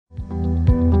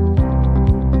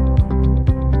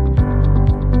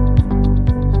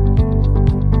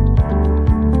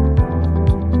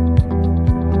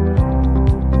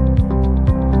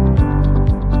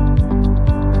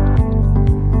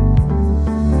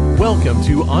Welcome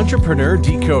to Entrepreneur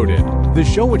Decoded, the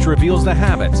show which reveals the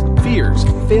habits, fears,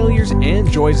 failures, and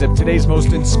joys of today's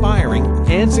most inspiring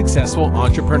and successful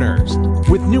entrepreneurs.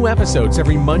 With new episodes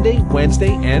every Monday,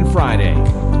 Wednesday, and Friday.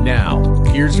 Now,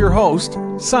 here's your host,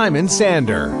 Simon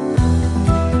Sander.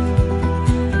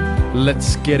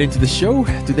 Let's get into the show.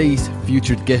 Today's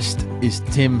featured guest is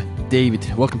Tim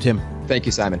David. Welcome, Tim. Thank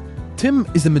you, Simon. Tim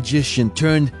is a magician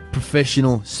turned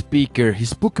professional speaker.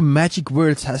 His book Magic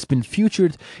Words has been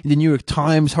featured in the New York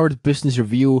Times, Harvard Business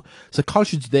Review,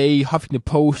 Psychology Today, Huffington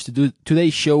Post,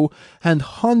 Today's Show, and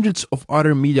hundreds of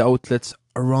other media outlets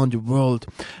around the world,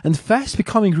 and fast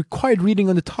becoming required reading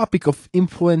on the topic of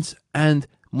influence and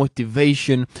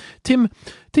motivation. Tim,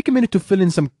 take a minute to fill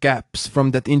in some gaps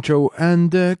from that intro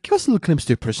and give us a little glimpse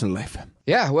to your personal life.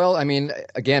 Yeah, well, I mean,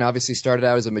 again, obviously started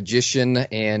out as a magician,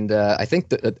 and I think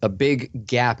that a big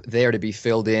gap there to be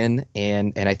filled in,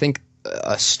 and I think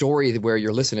a story where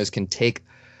your listeners can take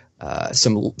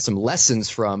some lessons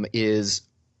from is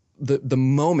the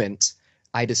moment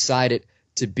I decided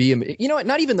to be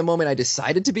not even the moment I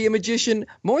decided to be a magician,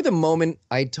 more the moment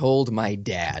I told my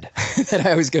dad that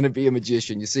I was going to be a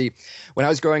magician. You see, when I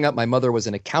was growing up, my mother was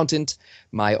an accountant.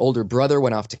 My older brother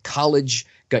went off to college,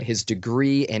 got his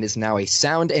degree, and is now a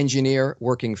sound engineer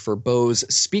working for Bose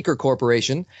Speaker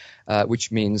Corporation,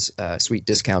 which means sweet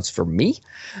discounts for me.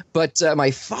 But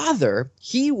my father,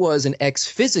 he was an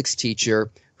ex-physics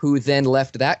teacher who then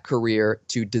left that career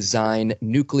to design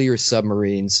nuclear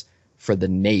submarines for the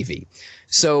Navy.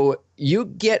 So you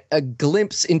get a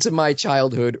glimpse into my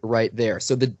childhood right there.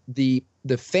 So the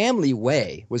family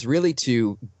way was really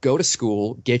to go to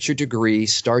school, get your degree,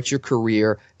 start your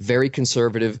career, very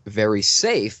conservative, very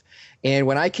safe. And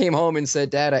when I came home and said,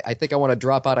 Dad, I think I want to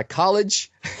drop out of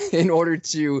college in order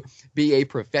to be a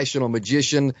professional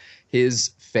magician, his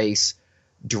face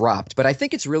dropped. But I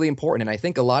think it's really important. And I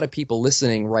think a lot of people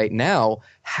listening right now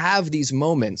have these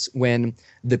moments when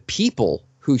the people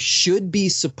who should be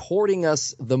supporting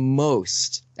us the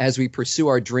most as we pursue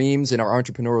our dreams and our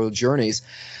entrepreneurial journeys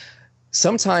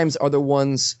sometimes are the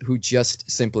ones who just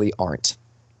simply aren't.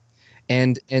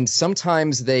 And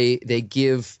sometimes they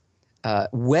give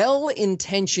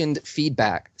well-intentioned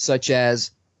feedback, such as,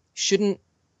 shouldn't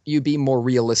you be more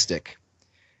realistic?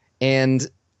 And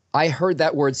I heard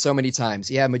that word so many times.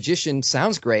 Yeah, magician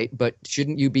sounds great, but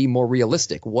shouldn't you be more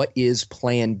realistic? What is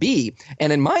plan B?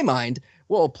 And in my mind,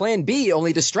 well, plan B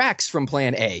only distracts from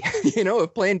plan A.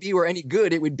 If plan B were any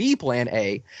good, it would be plan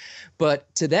A.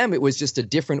 But to them, it was just a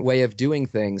different way of doing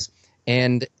things,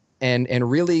 and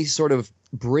really sort of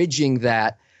bridging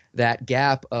that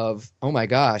gap of, oh my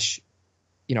gosh,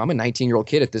 I'm a 19-year-old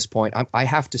kid at this point. I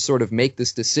have to sort of make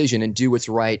this decision and do what's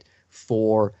right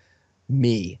for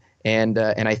me. And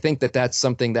I think that that's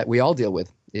something that we all deal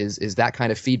with is that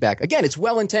kind of feedback. Again, it's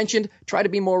well-intentioned, try to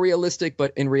be more realistic,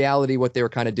 but in reality, what they were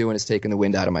kind of doing is taking the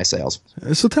wind out of my sails.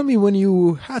 So tell me, when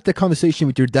you had the conversation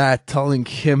with your dad telling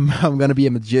him, I'm going to be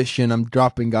a magician, I'm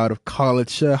dropping out of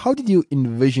college, how did you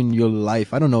envision your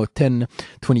life, 10,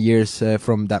 20 years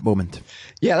from that moment?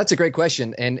 Yeah, that's a great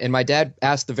question. And my dad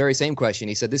asked the very same question.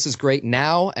 He said, this is great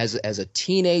now as a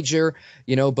teenager,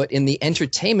 but in the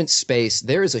entertainment space,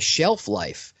 there is a shelf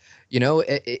life.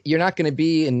 You're not going to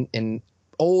be an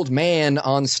old man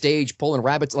on stage pulling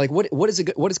rabbits. Like what is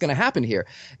going to happen here?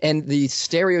 And the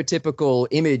stereotypical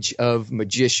image of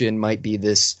magician might be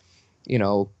this,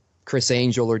 Chris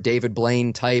Angel or David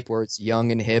Blaine type, where it's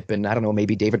young and hip, and I don't know,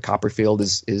 maybe David Copperfield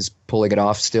is pulling it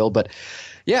off still. But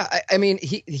yeah, I mean,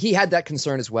 he had that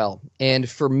concern as well. And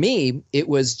for me, it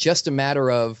was just a matter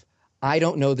of, I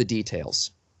don't know the details.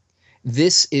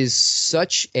 This is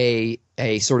such a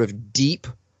sort of deep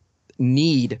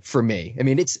need for me. I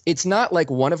mean, it's not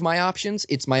like one of my options,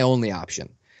 it's my only option.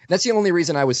 That's the only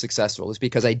reason I was successful, is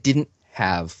because I didn't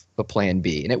have a plan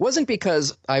B. And it wasn't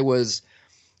because I was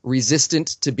resistant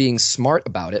to being smart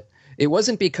about it. It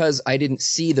wasn't because I didn't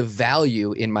see the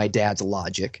value in my dad's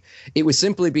logic. It was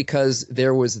simply because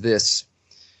there was this,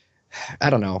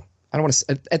 I don't want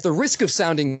to, at the risk of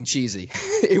sounding cheesy,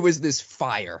 it was this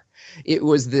fire. It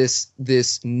was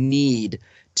this need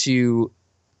to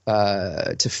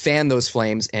fan those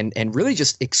flames and really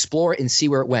just explore and see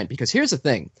where it went. Because here's the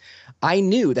thing. I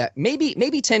knew that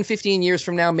maybe 10, 15 years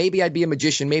from now, maybe I'd be a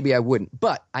magician, maybe I wouldn't.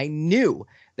 But I knew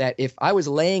that if I was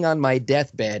laying on my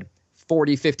deathbed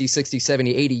 40, 50, 60,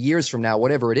 70, 80 years from now,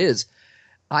 whatever it is,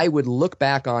 I would look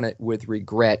back on it with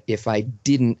regret if I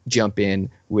didn't jump in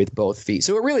with both feet.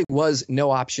 So it really was no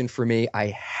option for me. I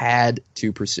had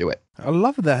to pursue it. I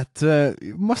love that.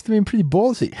 It must have been pretty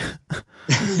ballsy.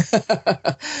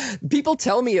 People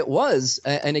tell me it was.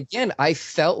 And again, I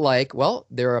felt like, well,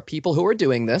 there are people who are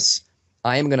doing this.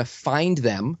 I am going to find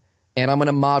them and I'm going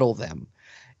to model them.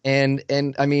 And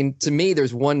I mean, to me,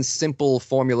 there's one simple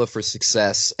formula for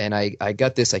success. And I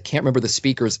got this. I can't remember the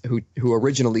speakers who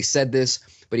originally said this,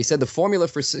 but he said the formula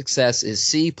for success is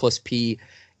C plus P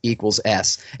equals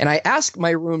S. And I ask my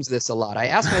rooms this a lot. I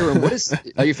ask my room,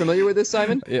 are you familiar with this,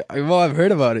 Simon? Yeah, well, I've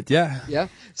heard about it. Yeah. Yeah.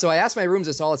 So I ask my rooms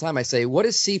this all the time. I say, what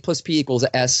does C plus P equals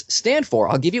S stand for?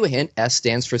 I'll give you a hint. S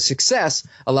stands for success.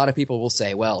 A lot of people will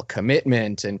say, well,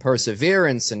 commitment and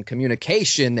perseverance and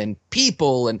communication and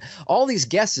people and all these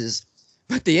guesses.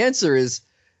 But the answer is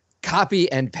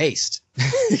copy and paste.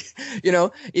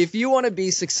 If you want to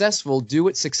be successful, do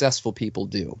what successful people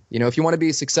do. If you want to be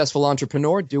a successful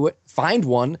entrepreneur, do it. Find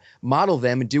one, model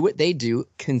them, and do what they do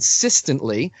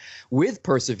consistently with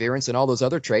perseverance and all those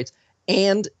other traits,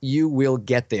 and you will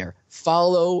get there.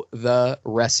 Follow the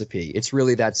recipe. It's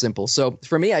really that simple. So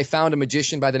for me, I found a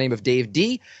magician by the name of Dave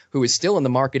D, who is still in the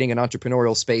marketing and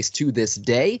entrepreneurial space to this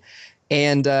day.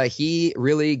 And he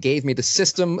really gave me the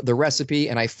system, the recipe,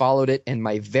 and I followed it. And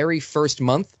my very first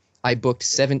month, I booked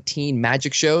 17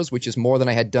 magic shows, which is more than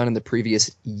I had done in the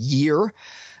previous year.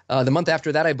 The month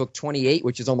after that, I booked 28,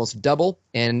 which is almost double.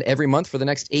 And every month for the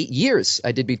next 8 years,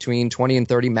 I did between 20 and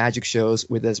 30 magic shows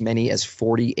with as many as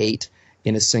 48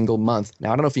 in a single month.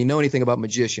 Now, I don't know if you know anything about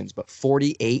magicians, but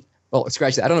 48 – well,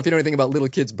 scratch that. I don't know if you know anything about little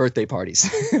kids' birthday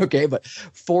parties, okay? But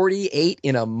 48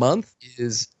 in a month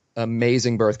is –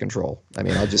 amazing birth control. I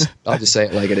mean, I'll just say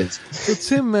it like it is. So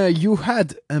Tim, you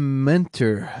had a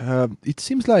mentor. It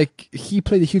seems like he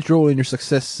played a huge role in your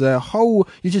success. How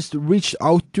you just reached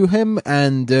out to him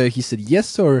and he said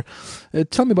yes, or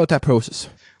tell me about that process.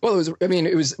 Well,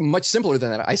 it was much simpler than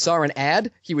that. I saw an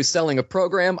ad. He was selling a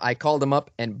program. I called him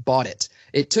up and bought it.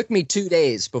 It took me 2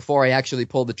 days before I actually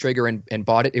pulled the trigger and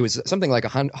bought it. It was something like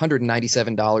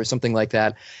 $197, something like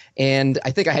that. And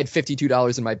I think I had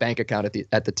 $52 in my bank account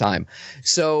at the time.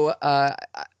 So,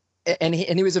 and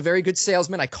he was a very good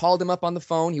salesman. I called him up on the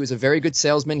phone. He was a very good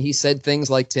salesman. He said things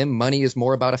like, Tim, money is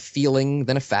more about a feeling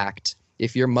than a fact.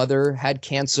 If your mother had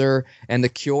cancer and the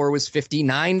cure was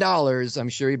 $59, I'm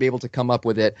sure you'd be able to come up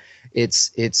with it.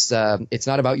 It's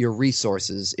not about your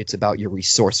resources; it's about your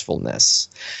resourcefulness.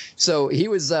 So he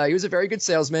was a very good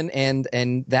salesman,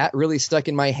 and that really stuck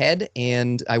in my head.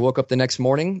 And I woke up the next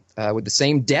morning with the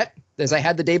same debt as I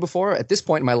had the day before. At this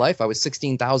point in my life, I was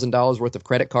 $16,000 worth of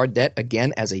credit card debt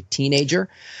again as a teenager.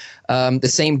 The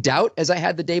same doubt as I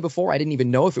had the day before. I didn't even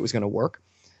know if it was going to work.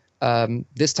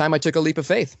 This time I took a leap of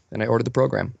faith and I ordered the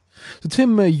program. So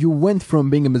Tim, you went from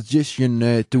being a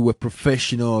magician to a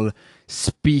professional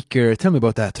speaker. Tell me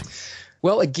about that.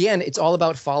 Well, again, it's all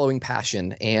about following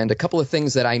passion, and a couple of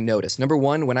things that I noticed. Number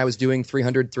one, when I was doing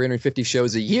 350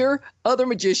 shows a year, other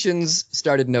magicians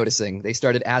started noticing. They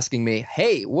started asking me,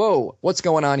 hey, whoa, what's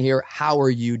going on here? How are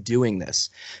you doing this?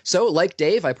 So like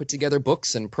Dave, I put together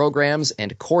books and programs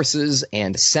and courses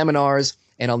and seminars.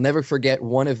 And I'll never forget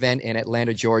one event in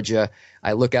Atlanta, Georgia.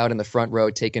 I look out in the front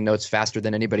row, taking notes faster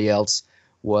than anybody else,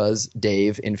 was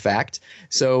Dave, in fact.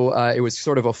 So it was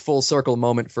sort of a full circle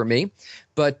moment for me.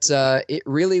 But it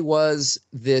really was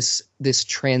this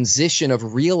transition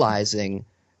of realizing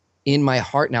in my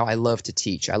heart now I love to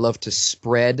teach. I love to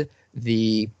spread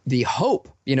the hope,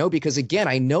 because again,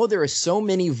 I know there are so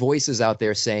many voices out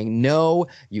there saying, no,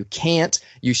 you can't.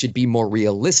 You should be more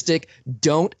realistic.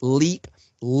 Don't leap.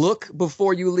 Look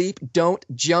before you leap. Don't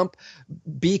jump.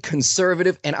 Be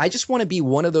conservative. And I just want to be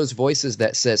one of those voices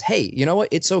that says, hey, you know what?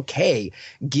 It's okay.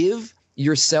 Give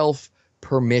yourself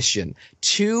permission.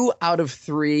 2 out of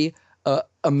 3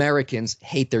 Americans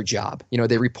hate their job.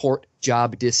 They report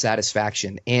job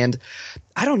dissatisfaction. And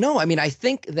I don't know. I mean, I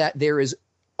think that there is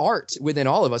art within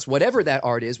all of us, whatever that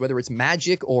art is, whether it's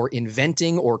magic or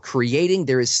inventing or creating,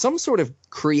 there is some sort of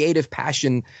creative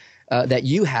passion that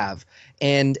you have.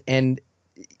 And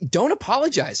don't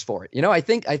apologize for it. I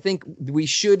think we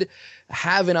should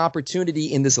have an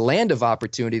opportunity in this land of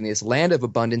opportunity, in this land of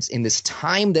abundance, in this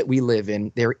time that we live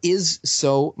in. There is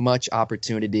so much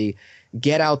opportunity.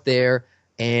 Get out there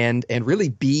and really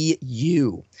be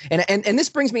you. And this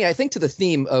brings me, I think, to the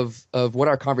theme of what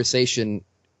our conversation,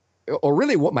 or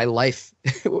really what my life,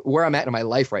 where I'm at in my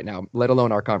life right now, let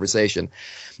alone our conversation.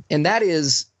 And that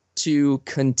is to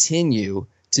continue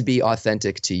to be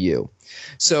authentic to you.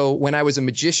 So when I was a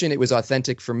magician, it was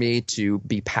authentic for me to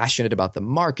be passionate about the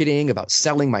marketing, about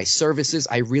selling my services.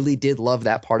 I really did love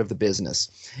that part of the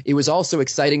business. It was also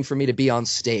exciting for me to be on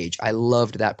stage. I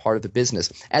loved that part of the business.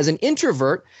 As an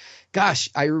introvert, gosh,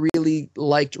 I really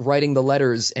liked writing the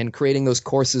letters and creating those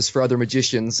courses for other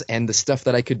magicians and the stuff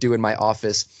that I could do in my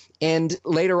office. And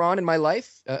later on in my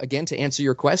life, again, to answer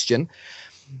your question,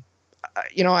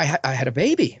 I had a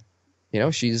baby.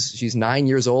 she's 9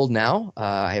 years old now.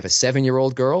 I have a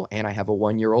 7-year-old girl and I have a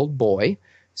 1-year-old boy.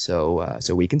 So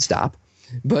we can stop.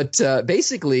 But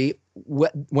basically,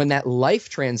 when that life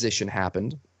transition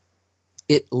happened,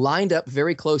 it lined up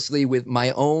very closely with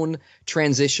my own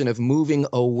transition of moving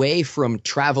away from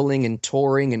traveling and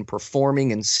touring and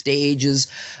performing and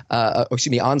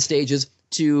on stages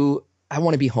to I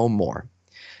want to be home more.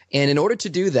 And in order to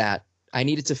do that, I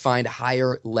needed to find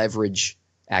higher leverage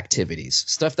activities,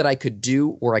 stuff that I could do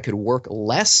where I could work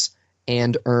less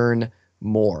and earn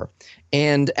more.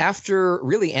 And after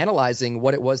really analyzing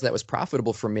what it was that was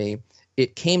profitable for me,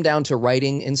 it came down to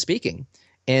writing and speaking.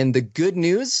 And the good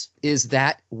news is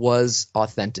that was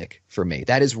authentic for me.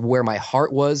 That is where my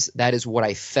heart was. That is what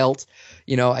I felt.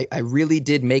 I really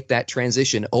did make that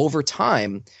transition over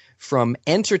time from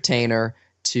entertainer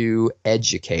to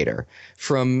educator,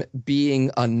 from being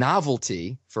a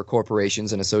novelty for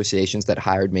corporations and associations that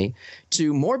hired me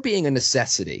to more being a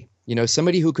necessity.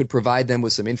 Somebody who could provide them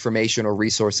with some information or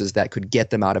resources that could get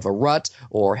them out of a rut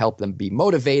or help them be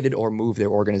motivated or move their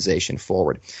organization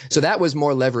forward. So that was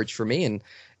more leverage for me.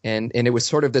 And it was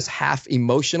sort of this half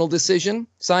emotional decision,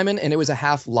 Simon, and it was a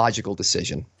half logical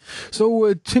decision.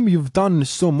 So, Tim, you've done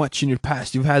so much in your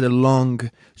past. You've had a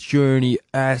long journey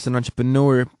as an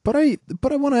entrepreneur. But I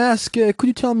want to ask, could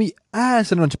you tell me,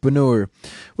 as an entrepreneur,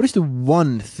 what is the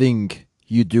one thing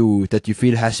you do that you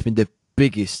feel has been the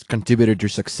biggest contributor to your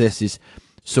successes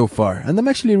so far? And I'm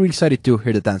actually really excited to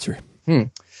hear that answer.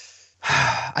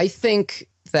 I think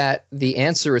that the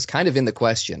answer is kind of in the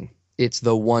question. It's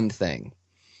the one thing.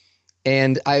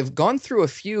 And I've gone through a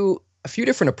few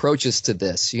different approaches to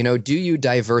this. Do you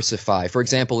diversify? For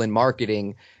example, in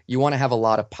marketing, you want to have a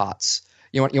lot of pots.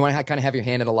 You want to kind of have your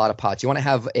hand in a lot of pots. You want to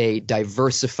have a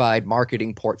diversified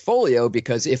marketing portfolio,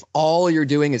 because if all you're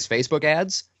doing is Facebook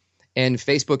ads and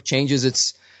Facebook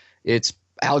changes its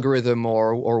algorithm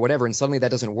or whatever, and suddenly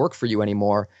that doesn't work for you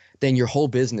anymore, then your whole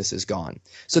business is gone.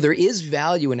 So there is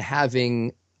value in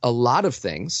having a lot of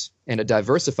things and a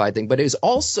diversified thing, but it is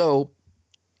also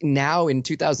now in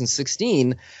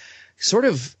 2016 sort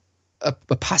of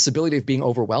a possibility of being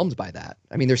overwhelmed by that.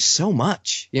 I mean, there's so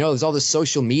much, there's all this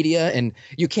social media, and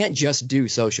you can't just do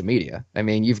social media. I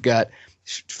mean, you've got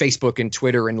Facebook and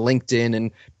Twitter and LinkedIn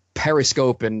and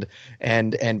Periscope and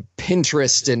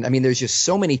Pinterest. And I mean, there's just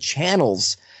so many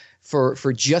channels for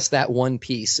just that one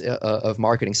piece of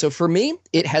marketing. So for me,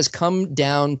 it has come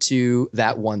down to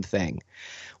that one thing.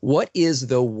 What is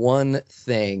the one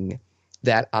thing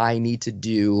that I need to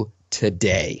do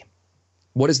today?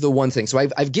 What is the one thing? So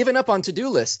I've given up on to-do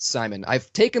lists, Simon.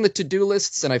 I've taken the to-do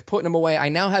lists and I've put them away. I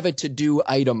now have a to-do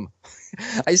item.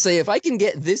 I say, if I can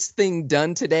get this thing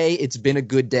done today, it's been a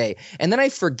good day. And then I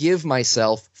forgive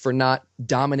myself for not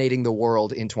dominating the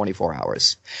world in 24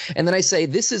 hours. And then I say,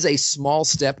 this is a small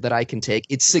step that I can take.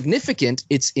 It's significant.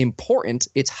 It's important.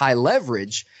 It's high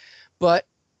leverage, but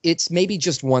it's maybe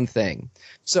just one thing.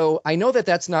 So I know that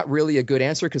that's not really a good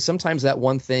answer, because sometimes that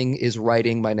one thing is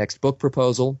writing my next book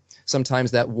proposal.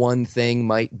 Sometimes that one thing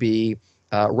might be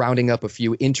rounding up a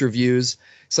few interviews.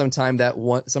 Sometimes that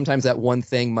one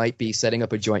thing might be setting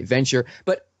up a joint venture.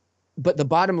 But the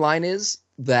bottom line is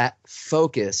that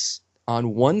focus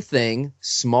on one thing,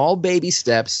 small baby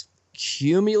steps,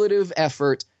 cumulative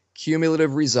effort,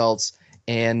 cumulative results.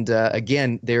 And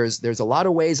again, there's a lot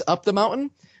of ways up the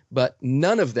mountain, but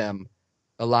none of them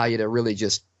allow you to really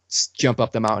just jump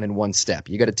up the mountain in one step.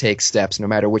 You got to take steps no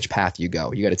matter which path you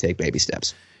go. You got to take baby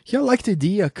steps. Yeah, I like the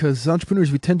idea, because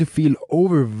entrepreneurs, we tend to feel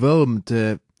overwhelmed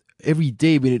every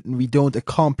day when we don't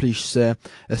accomplish a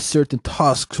certain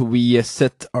task. So we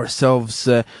set ourselves,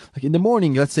 like in the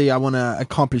morning, let's say I want to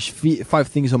accomplish 5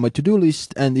 things on my to-do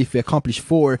list. And if we accomplish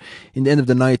 4, in the end of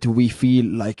the night, we feel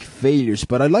like failures.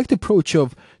 But I like the approach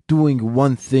of doing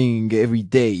one thing every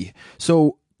day.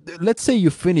 So let's say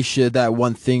you finish that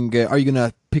one thing. Are you going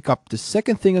to pick up the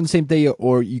second thing on the same day,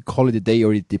 or you call it a day,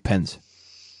 or it depends?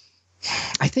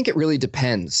 I think it really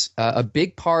depends. A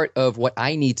big part of what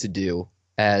I need to do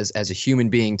as a human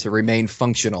being to remain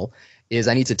functional is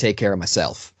I need to take care of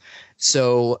myself.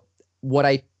 So what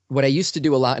I used to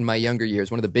do a lot in my younger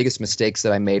years, one of the biggest mistakes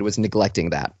that I made was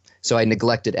neglecting that. So I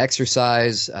neglected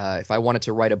exercise. If I wanted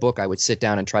to write a book, I would sit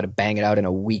down and try to bang it out in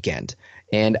a weekend.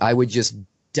 And I would just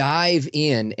dive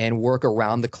in and work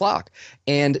around the clock.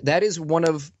 And that is one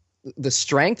of the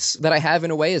strengths that I have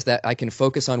in a way, is that I can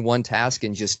focus on one task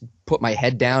and just put my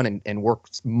head down and work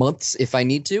months if I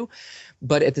need to.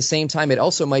 But at the same time, it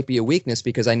also might be a weakness,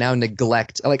 because I now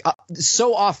neglect,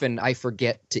 so often I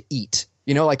forget to eat.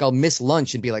 Like I'll miss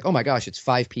lunch and be like, oh my gosh, it's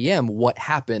 5 p.m. What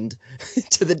happened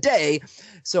to the day?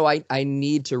 So I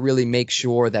need to really make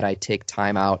sure that I take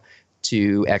time out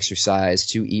to exercise,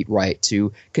 to eat right,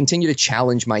 to continue to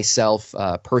challenge myself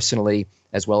personally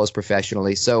as well as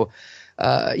professionally. So,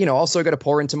 also got to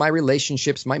pour into my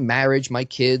relationships, my marriage, my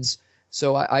kids.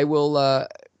 So I will,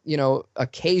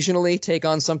 occasionally take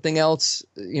on something else,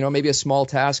 maybe a small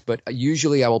task, but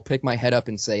usually I will pick my head up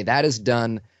and say, that is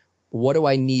done. What do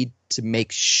I need to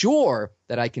make sure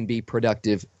that I can be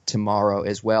productive tomorrow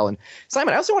as well? And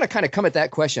Simon, I also want to kind of come at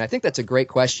that question. I think that's a great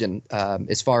question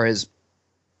as far as,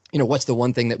 what's the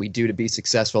one thing that we do to be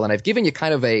successful? And I've given you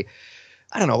kind of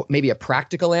maybe a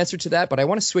practical answer to that, but I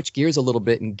want to switch gears a little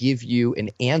bit and give you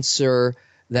an answer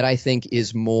that I think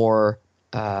is more,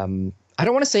 I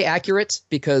don't want to say accurate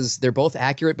because they're both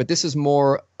accurate, but this is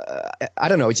more,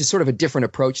 it's just sort of a different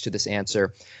approach to this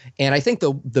answer. And I think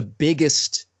the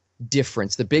biggest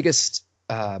difference, the biggest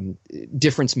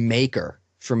difference maker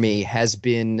for me has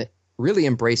been really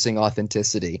embracing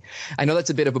authenticity. I know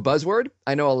that's a bit of a buzzword.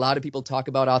 I know a lot of people talk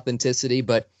about authenticity,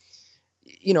 but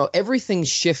everything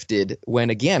shifted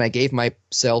when, again, I gave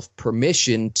myself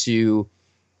permission to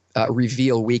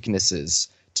reveal weaknesses,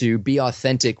 to be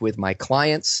authentic with my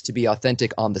clients, to be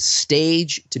authentic on the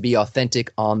stage, to be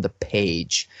authentic on the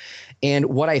page. And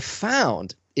what I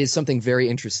found is something very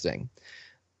interesting.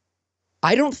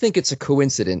 I don't think it's a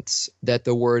coincidence that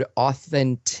the word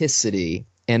authenticity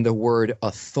and the word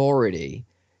authority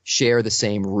share the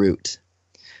same root.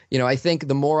 I think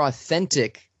the more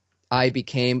authentic I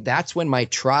became, that's when my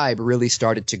tribe really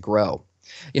started to grow.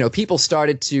 People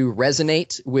started to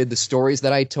resonate with the stories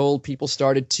that I told. People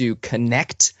started to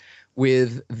connect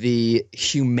with the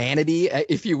humanity,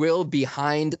 if you will,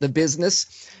 behind the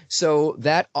business. So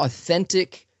that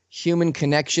authentic human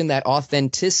connection, that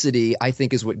authenticity, I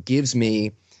think is what gives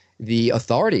me the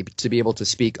authority to be able to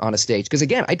speak on a stage. Because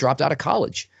again, I dropped out of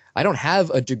college. I don't have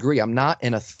a degree. I'm not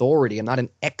an authority. I'm not an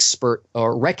expert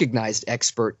or recognized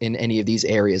expert in any of these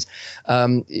areas. I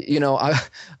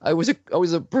was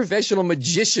a professional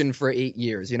magician for 8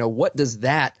 years. What does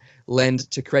that lend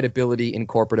to credibility in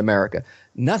corporate America?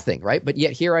 Nothing, right? But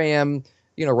yet here I am,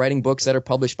 writing books that are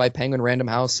published by Penguin Random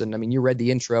House. And I mean, you read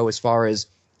the intro as far as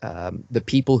the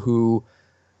people who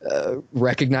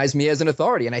recognize me as an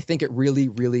authority. And I think it really,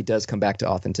 really does come back to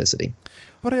authenticity.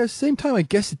 But at the same time, I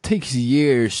guess it takes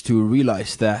years to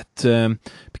realize that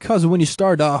because when you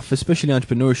start off, especially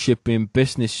entrepreneurship in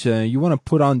business, you want to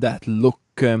put on that look,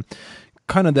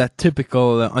 kind of that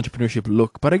typical entrepreneurship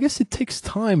look. But I guess it takes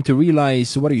time to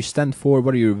realize what do you stand for,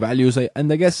 what are your values.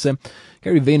 And I guess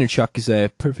Gary Vaynerchuk is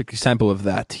a perfect example of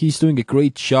that. He's doing a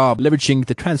great job leveraging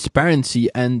the transparency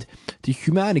and the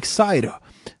humanic side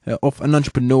of an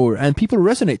entrepreneur, and people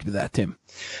resonate with that, Tim.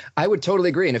 I would totally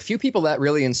agree. And a few people that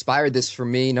really inspired this for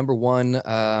me. Number one,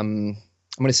 I'm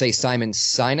going to say Simon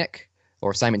Sinek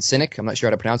or Simon Sinek. I'm not sure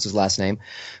how to pronounce his last name,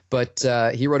 but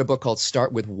he wrote a book called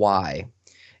Start With Why.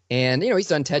 And, he's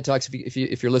done TED Talks.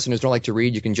 If your listeners don't like to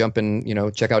read, you can jump and,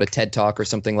 check out a TED Talk or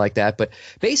something like that. But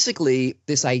basically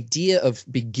this idea of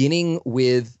beginning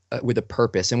with a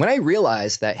purpose. And when I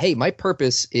realized that, hey, my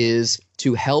purpose is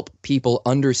to help people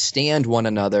understand one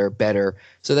another better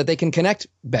so that they can connect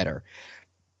better.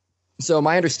 So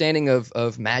my understanding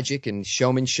of magic and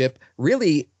showmanship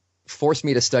really forced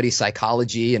me to study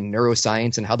psychology and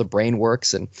neuroscience and how the brain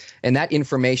works. And that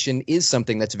information is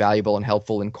something that's valuable and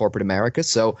helpful in corporate America.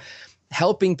 So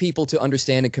helping people to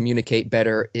understand and communicate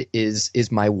better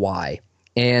is my why.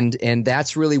 And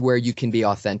that's really where you can be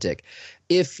authentic.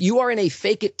 If you are in a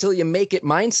fake it till you make it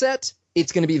mindset,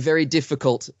 it's going to be very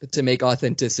difficult to make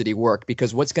authenticity work,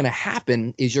 because what's going to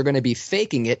happen is you're going to be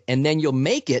faking it and then you'll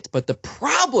make it. But the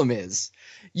problem is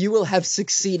you will have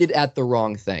succeeded at the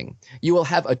wrong thing. You will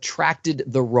have attracted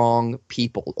the wrong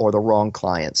people or the wrong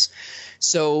clients.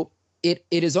 So it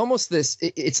is almost this,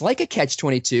 it's like a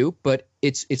catch-22, but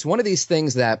it's one of these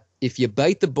things that if you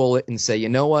bite the bullet and say, you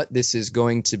know what, this is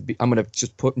going to be, I'm going to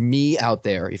just put me out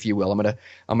there, if you will. I'm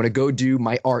going to go do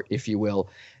my art, if you will,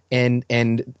 and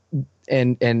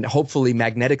hopefully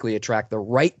magnetically attract the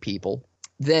right people.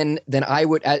 Then I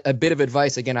would, a bit of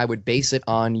advice, again, I would base it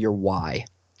on your why.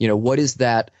 What is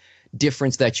that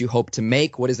difference that you hope to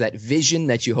make? What is that vision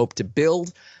that you hope to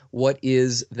build? What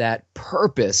is that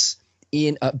purpose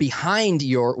in behind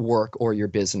your work or your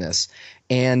business?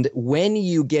 And when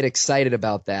you get excited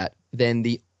about that, then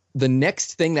the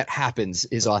next thing that happens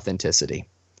is authenticity.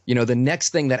 The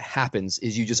next thing that happens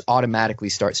is you just automatically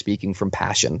start speaking from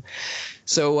passion.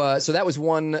 So that was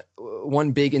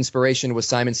one big inspiration was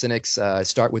Simon Sinek's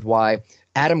Start With Why.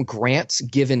 Adam Grant's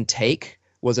Give and Take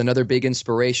was another big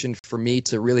inspiration for me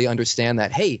to really understand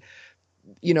that, hey,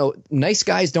 nice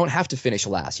guys don't have to finish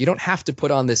last. You don't have to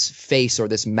put on this face or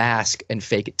this mask and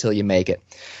fake it till you make it.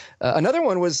 Another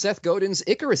one was Seth Godin's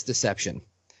Icarus deception,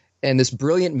 and this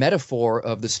brilliant metaphor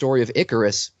of the story of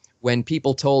Icarus when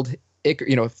people told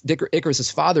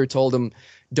Icarus's father told him,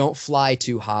 "Don't fly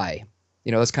too high."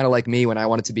 That's kind of like me when I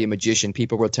wanted to be a magician.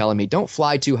 People were telling me, "Don't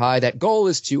fly too high. That goal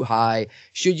is too high.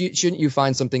 Shouldn't you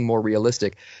find something more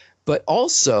realistic?" But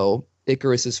also,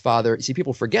 Icarus's father, see,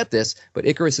 people forget this, but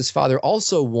Icarus's father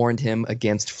also warned him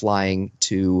against flying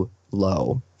too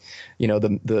low.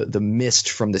 The mist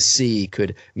from the sea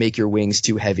could make your wings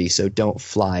too heavy, so don't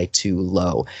fly too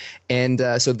low. And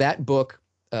so that book,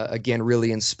 again,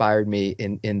 really inspired me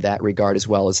in that regard, as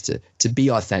well as to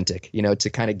be authentic, to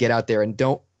kind of get out there and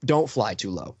don't fly too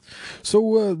low. So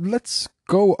let's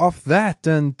go off that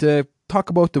and talk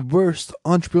about the worst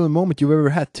entrepreneurial moment you've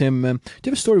ever had, Tim. Do you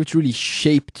have a story which really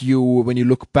shaped you when you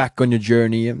look back on your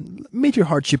journey? A major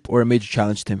hardship or a major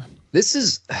challenge, Tim? This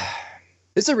is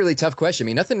a really tough question. I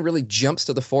mean, nothing really jumps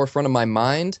to the forefront of my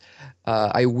mind.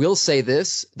 I will say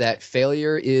this, that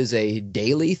failure is a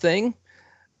daily thing.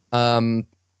 And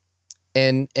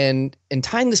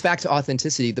tying this back to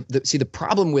authenticity, the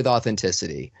problem with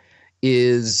authenticity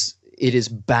is it is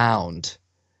bound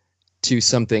to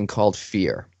something called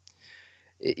fear.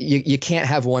 You can't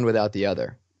have one without the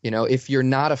other. If you're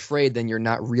not afraid, then you're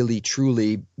not really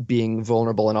truly being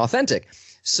vulnerable and authentic.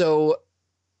 So,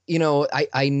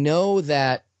 I know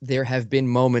that there have been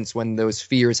moments when those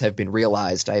fears have been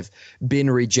realized. I've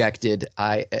been rejected.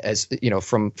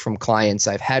 From clients.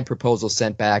 I've had proposals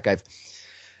sent back. I've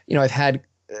had,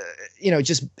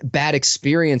 just bad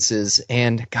experiences.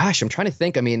 And gosh, I'm trying to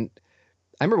think. I mean,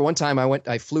 I remember one time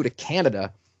I flew to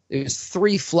Canada. It was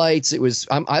 3 flights.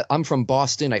 I'm from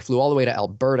Boston. I flew all the way to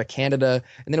Alberta, Canada,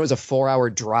 and then it was a 4-hour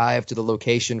drive to the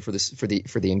location for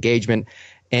the engagement.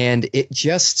 And it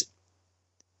just,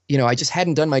 I just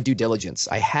hadn't done my due diligence.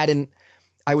 I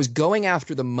was going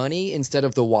after the money instead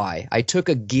of the why. I took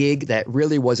a gig that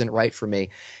really wasn't right for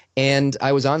me, and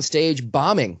I was on stage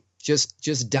bombing,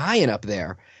 just dying up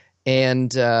there.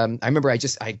 And I remember I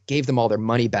gave them all their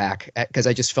money back because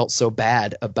I just felt so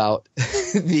bad about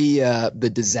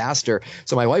the disaster.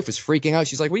 So my wife was freaking out.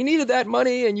 She's like, "We needed that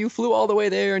money, and you flew all the way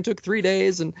there and took 3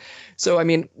 days." And so, I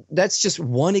mean, that's just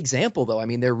one example, though. I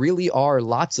mean, there really are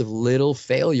lots of little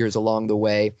failures along the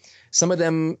way. Some of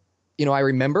them, I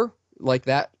remember, like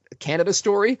that Canada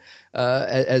story,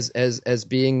 as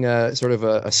being sort of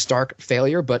a stark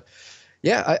failure, but.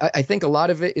 Yeah, I think a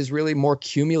lot of it is really more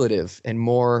cumulative and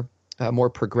more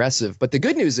progressive. But the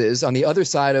good news is, on the other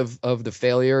side of the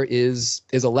failure is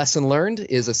a lesson learned,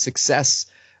 is a success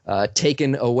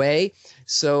taken away.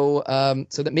 So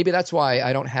that maybe that's why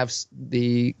I don't have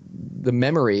the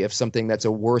memory of something that's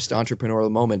a worst entrepreneurial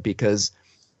moment, because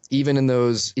even in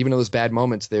those bad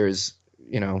moments, there's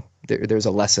there's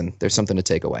a lesson. There's something to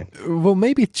take away. Well,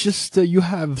 maybe it's just you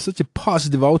have such a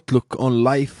positive outlook on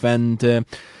life, and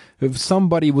if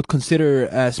somebody would consider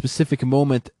a specific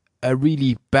moment a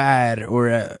really bad or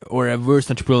a worst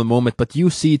entrepreneurial moment, but you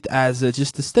see it as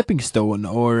just a stepping stone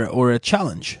or a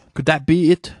challenge, could that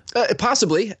be it?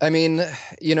 Possibly. I mean,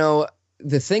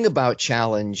 the thing about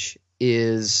challenge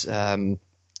is,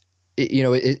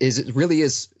 it really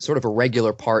is sort of a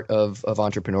regular part of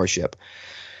entrepreneurship,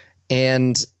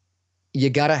 and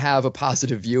you got to have a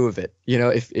positive view of it.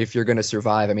 If you're going to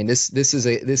survive. I mean, this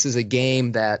is a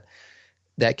game that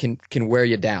can wear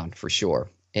you down for sure.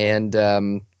 And,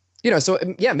 so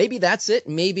yeah, maybe that's it.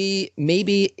 Maybe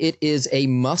it is a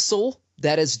muscle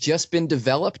that has just been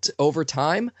developed over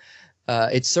time.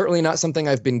 It's certainly not something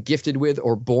I've been gifted with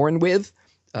or born with.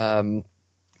 I'm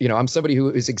somebody who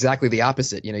is exactly the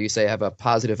opposite. You say I have a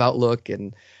positive outlook,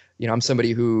 and, I'm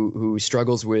somebody who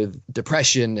struggles with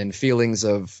depression and feelings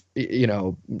of,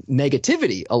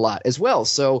 negativity a lot as well.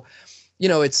 So,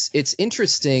 it's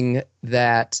interesting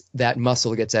that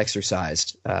muscle gets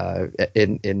exercised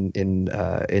in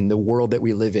the world that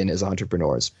we live in as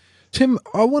entrepreneurs. Tim,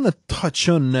 I want to touch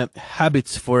on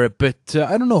habits for a bit.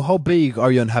 I don't know, how big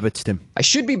are you on habits, Tim? I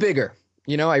should be bigger.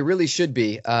 I really should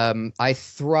be. I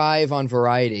thrive on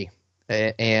variety,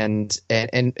 and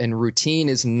routine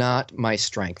is not my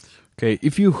strength. Okay,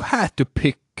 if you had to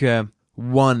pick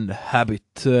one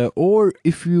habit, or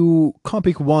if you can't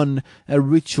pick one, a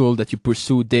ritual that you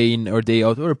pursue day in or day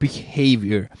out, or a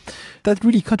behavior that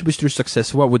really contributes to your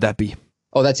success, what would that be?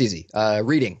 Oh, that's easy.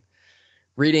 Reading,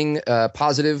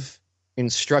 positive,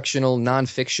 instructional,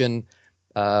 nonfiction,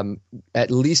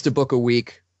 at least a book a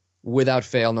week without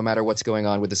fail, no matter what's going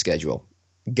on with the schedule.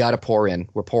 Got to pour in.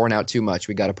 We're pouring out too much.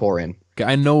 We got to pour in. Okay,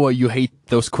 I know you hate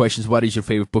those questions. What is your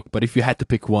favorite book? But if you had to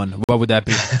pick one, what would that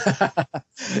be?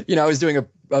 I was doing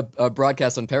a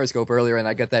broadcast on Periscope earlier, and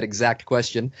I got that exact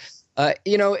question.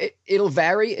 It'll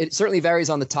vary. It certainly varies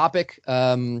on the topic.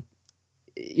 I'm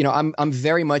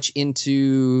very much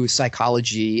into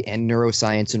psychology and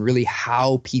neuroscience and really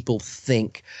how people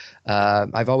think.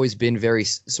 I've always been very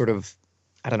sort of,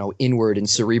 inward and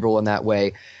cerebral in that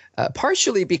way.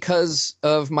 Partially because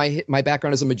of my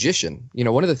background as a magician.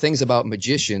 One of the things about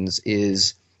magicians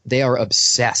is they are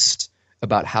obsessed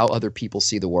about how other people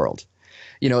see the world.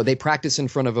 They practice in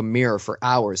front of a mirror for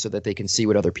hours so that they can see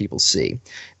what other people see.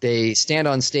 They stand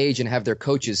on stage and have their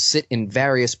coaches sit in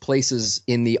various places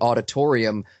in the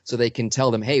auditorium so they can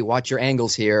tell them, hey, watch your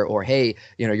angles here, or hey,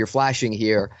 you're flashing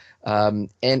here.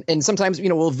 And sometimes,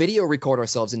 we'll video record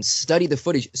ourselves and study the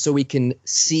footage so we can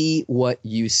see what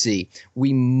you see.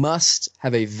 We must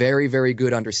have a very, very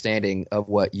good understanding of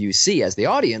what you see as the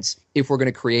audience if we're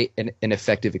going to create an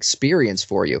effective experience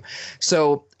for you.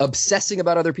 So obsessing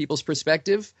about other people's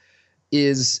perspective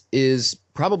is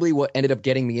probably what ended up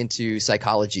getting me into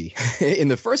psychology in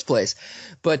the first place.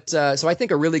 But so I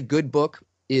think a really good book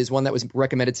is one that was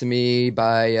recommended to me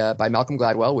by Malcolm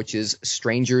Gladwell, which is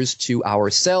Strangers to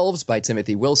Ourselves by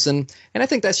Timothy Wilson. And I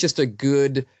think that's just a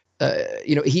good,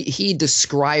 he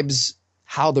describes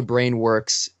how the brain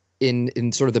works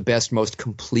in sort of the best, most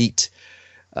complete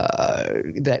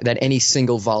that any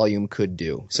single volume could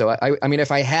do. So, I mean,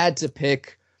 if I had to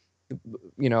pick,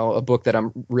 a book that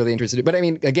I'm really interested in, but I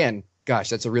mean, again, gosh,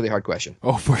 that's a really hard question.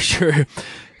 Oh, for sure.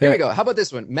 Here we go. How about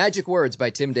this one? Magic Words by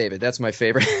Tim David. That's my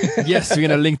favorite. Yes, we're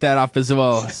going to link that up as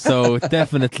well. So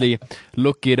definitely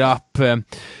look it up.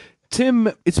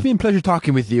 Tim, it's been a pleasure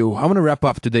talking with you. I want to wrap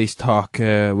up today's talk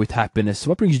with happiness.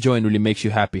 What brings you joy and really makes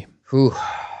you happy?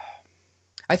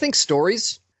 I think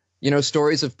stories,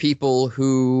 stories of people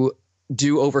who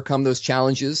do overcome those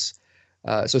challenges.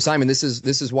 So Simon, this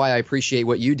is why I appreciate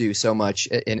what you do so much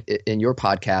in your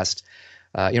podcast.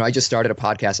 I just started a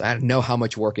podcast. I don't know how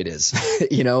much work it is,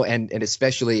 and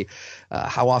especially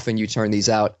how often you turn these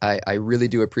out. I really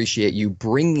do appreciate you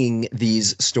bringing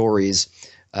these stories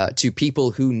to people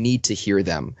who need to hear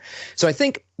them. So I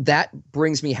think that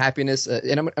brings me happiness.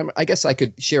 And I guess I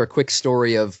could share a quick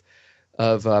story of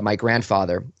my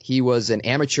grandfather. He was an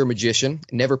amateur magician,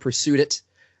 never pursued it.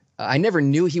 I never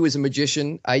knew he was a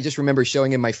magician. I just remember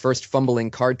showing him my first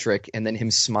fumbling card trick and then him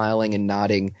smiling and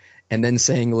nodding and then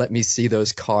saying, let me see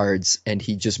those cards. And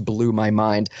he just blew my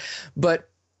mind. But,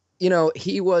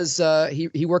 he was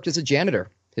he worked as a janitor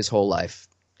his whole life.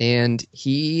 And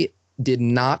he did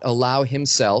not allow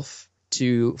himself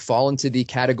to fall into the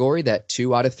category that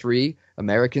 2 out of 3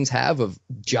 Americans have of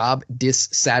job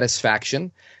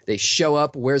dissatisfaction. They show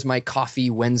up, where's my coffee,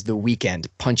 when's the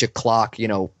weekend, punch a clock,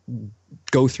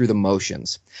 go through the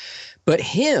motions. But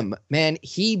him, man,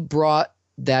 he brought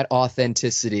that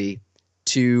authenticity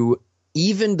to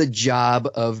even the job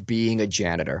of being a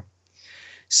janitor.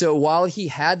 So while he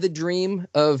had the dream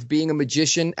of being a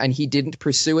magician and he didn't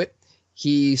pursue it,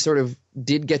 he sort of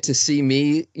did get to see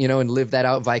me, and live that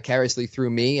out vicariously through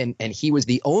me. And he was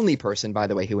the only person, by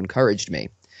the way, who encouraged me.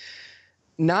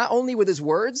 Not only with his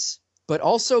words, but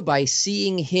also by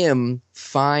seeing him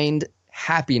find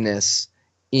happiness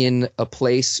in a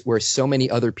place where so many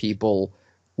other people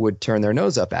would turn their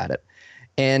nose up at it.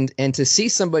 And to see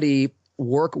somebody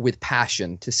work with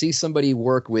passion, to see somebody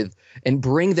work with and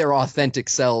bring their authentic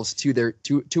selves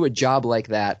to a job like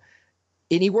that.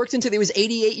 And he worked until he was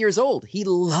 88 years old. He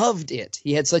loved it.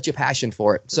 He had such a passion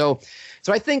for it. So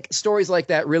I think stories like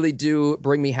that really do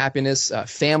bring me happiness.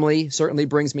 Family certainly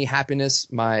brings me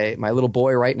happiness. My little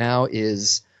boy right now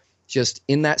is just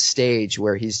in that stage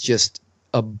where he's just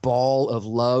a ball of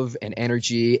love and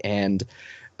energy and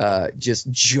just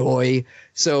joy.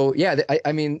 So yeah,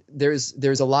 I mean, there's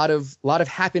a lot of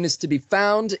happiness to be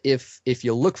found if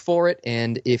you look for it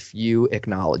and if you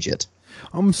acknowledge it.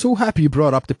 I'm so happy you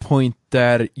brought up the point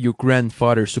that your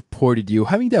grandfather supported you.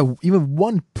 Having that even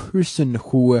one person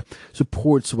who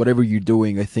supports whatever you're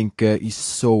doing, I think is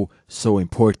so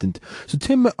important. So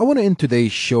Tim, I want to end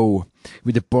today's show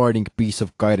with a parting piece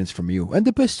of guidance from you and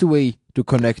the best way to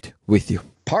connect with you.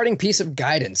 Parting piece of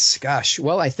guidance. Gosh,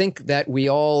 well, I think that we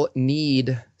all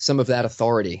need some of that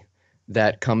authority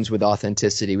that comes with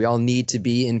authenticity. We all need to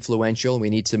be influential. We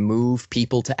need to move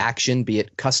people to action, be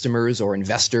it customers or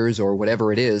investors or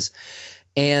whatever it is.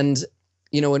 And,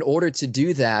 in order to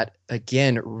do that,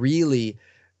 again, really,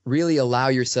 really allow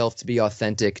yourself to be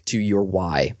authentic to your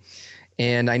why.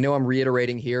 And I know I'm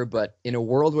reiterating here, but in a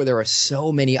world where there are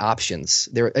so many options,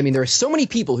 there are so many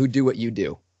people who do what you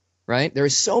do, right? There are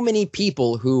so many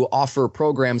people who offer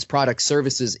programs, products,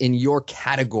 services in your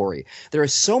category. There are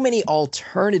so many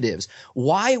alternatives.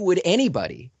 Why would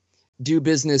anybody do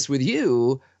business with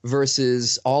you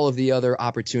versus all of the other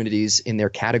opportunities in their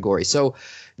category? So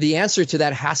the answer to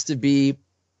that has to be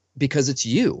because it's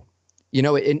you,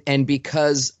 and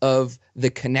because of the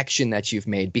connection that you've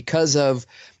made, because of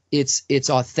it's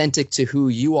authentic to who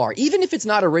you are, even if it's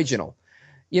not original.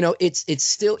 It's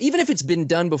still, even if it's been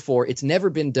done before, it's never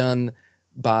been done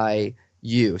by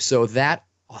you. So that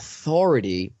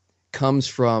authority comes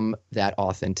from that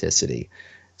authenticity.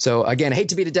 So again, I hate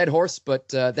to beat a dead horse, but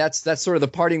that's sort of the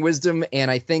parting wisdom. And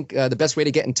I think the best way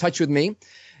to get in touch with me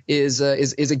is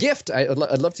a gift. I'd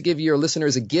love to give your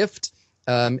listeners a gift.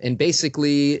 And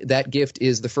basically that gift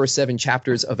is the first 7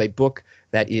 chapters of a book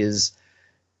that is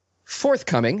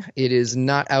forthcoming. It is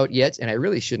not out yet, and I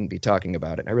really shouldn't be talking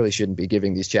about it. I really shouldn't be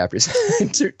giving these chapters.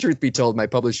 Truth be told, my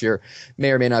publisher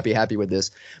may or may not be happy with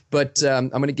this. But I'm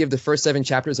going to give the first 7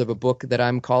 chapters of a book that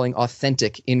I'm calling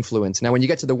Authentic Influence. Now, when you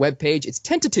get to the webpage, it's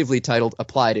tentatively titled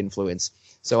Applied Influence.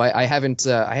 So I haven't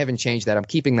changed that. I'm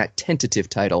keeping that tentative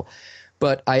title.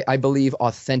 But I believe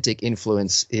Authentic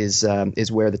Influence is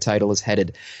where the title is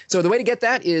headed. So the way to get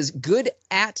that is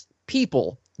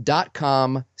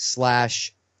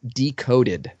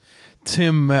goodatpeople.com/decoded.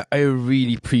 Tim, I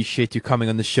really appreciate you coming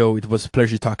on the show. It was a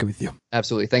pleasure talking with you.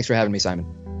 Absolutely. Thanks for having me, Simon.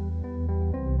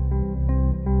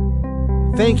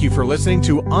 Thank you for listening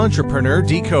to Entrepreneur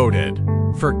Decoded.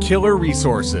 For killer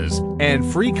resources and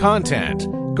free content,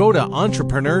 go to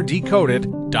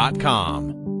entrepreneurdecoded.com.